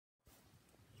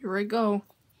Here I go.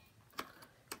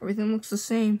 Everything looks the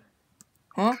same.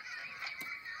 Huh?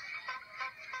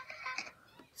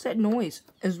 What's that noise?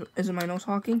 Is it my nose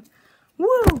talking?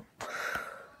 Woo!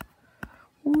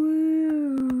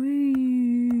 Woo!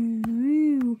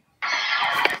 Woo!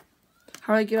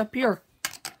 How do I get up here?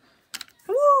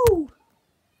 Woo!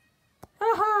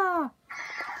 Haha!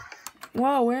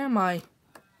 Wow, where am I?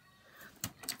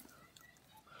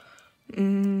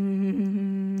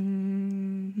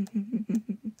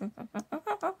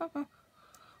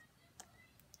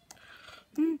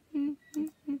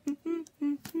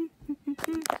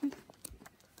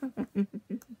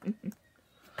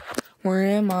 Where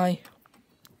am I?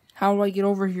 How do I get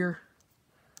over here?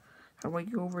 How do I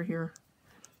get over here?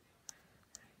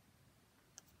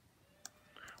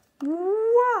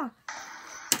 Wah!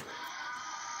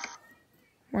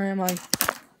 Where am I?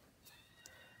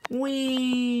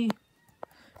 Wee!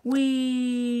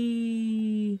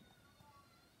 Wee!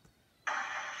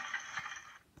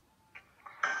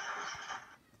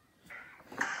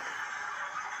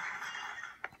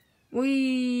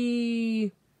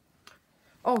 Wee!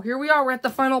 Oh, here we are. We're at the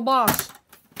final boss.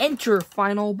 Enter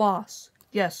final boss.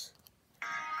 Yes.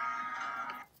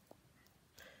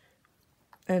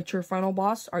 Enter final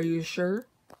boss. Are you sure?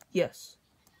 Yes.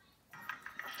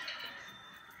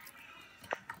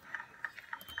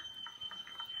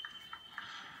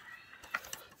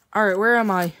 Alright, where am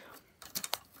I?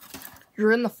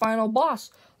 You're in the final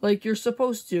boss, like you're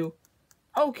supposed to.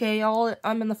 Okay,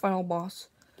 I'm in the final boss.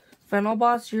 Final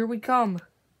boss, here we come.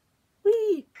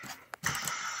 Whee!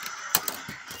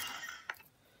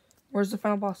 Where's the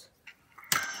final boss?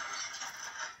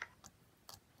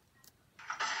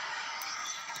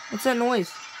 What's that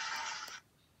noise?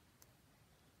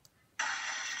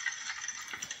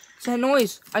 What's that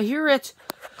noise? I hear it.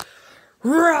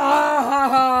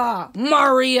 Rah!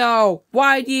 Mario,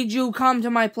 why did you come to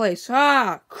my place?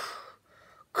 Ah!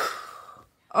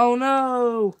 Oh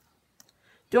no!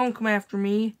 Don't come after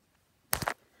me.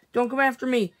 Don't come after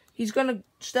me. He's gonna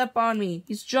step on me.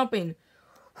 He's jumping.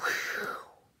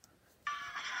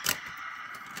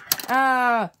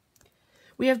 Ah!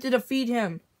 We have to defeat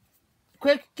him.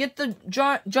 Quick, get the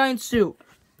giant suit.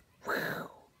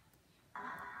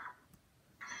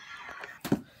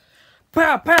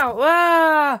 Pow, pow,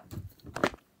 ah!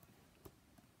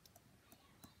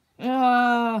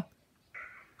 Ah!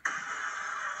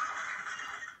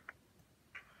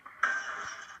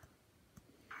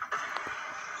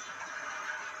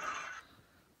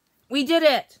 We did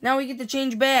it! Now we get to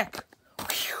change back.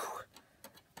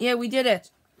 Yeah, we did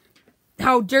it.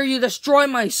 How dare you destroy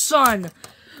my son?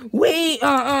 We,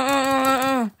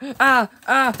 Wah!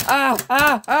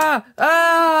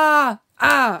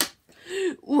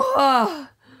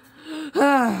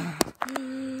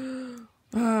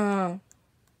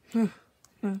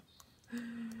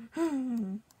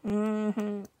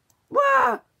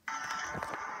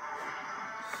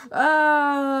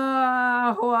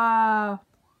 Wow!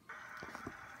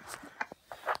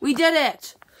 We did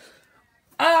it!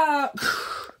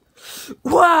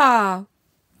 Wow!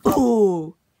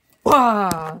 Ooh!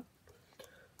 Wow!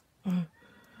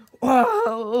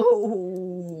 Wow!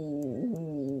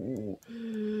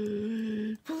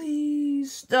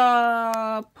 Please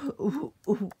stop! Ooh,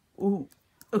 ooh, ooh,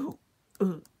 ooh, ooh,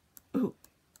 ooh, ooh.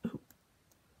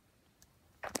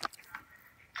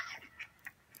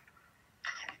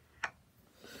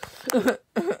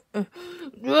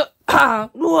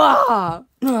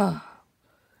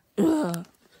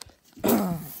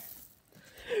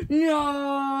 No!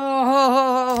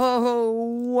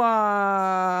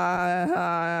 Why?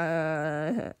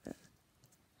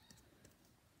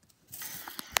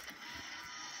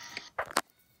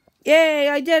 Yay,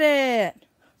 I did it!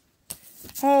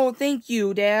 Oh, thank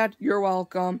you, Dad. You're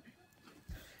welcome.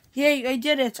 Yay, I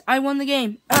did it. I won the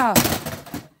game. Ah!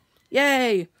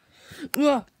 Yay!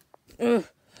 Ah!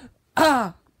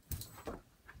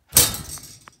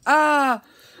 Ah!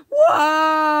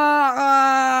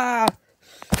 Wah!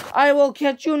 I will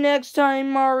catch you next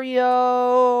time,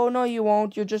 Mario. No, you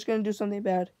won't. You're just gonna do something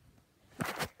bad.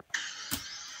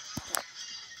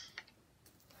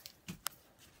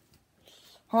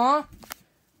 Huh?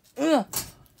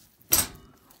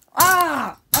 Ah!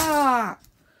 Ah!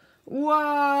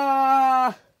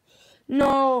 Wah!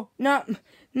 No,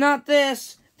 not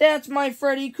this. That's my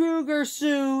Freddy Krueger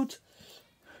suit.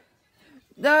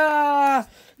 Ah!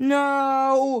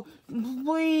 No!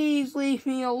 Please leave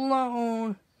me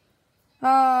alone.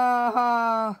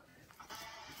 Ah!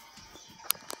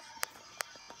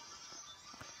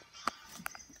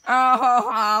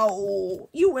 Oh!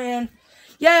 You win.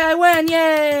 Yay, I win!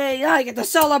 Yay! I get to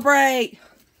celebrate!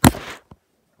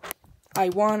 I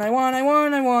won, I won, I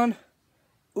won, I won.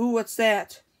 Ooh, what's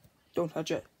that? Don't touch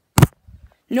it.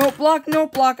 No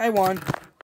block, I won.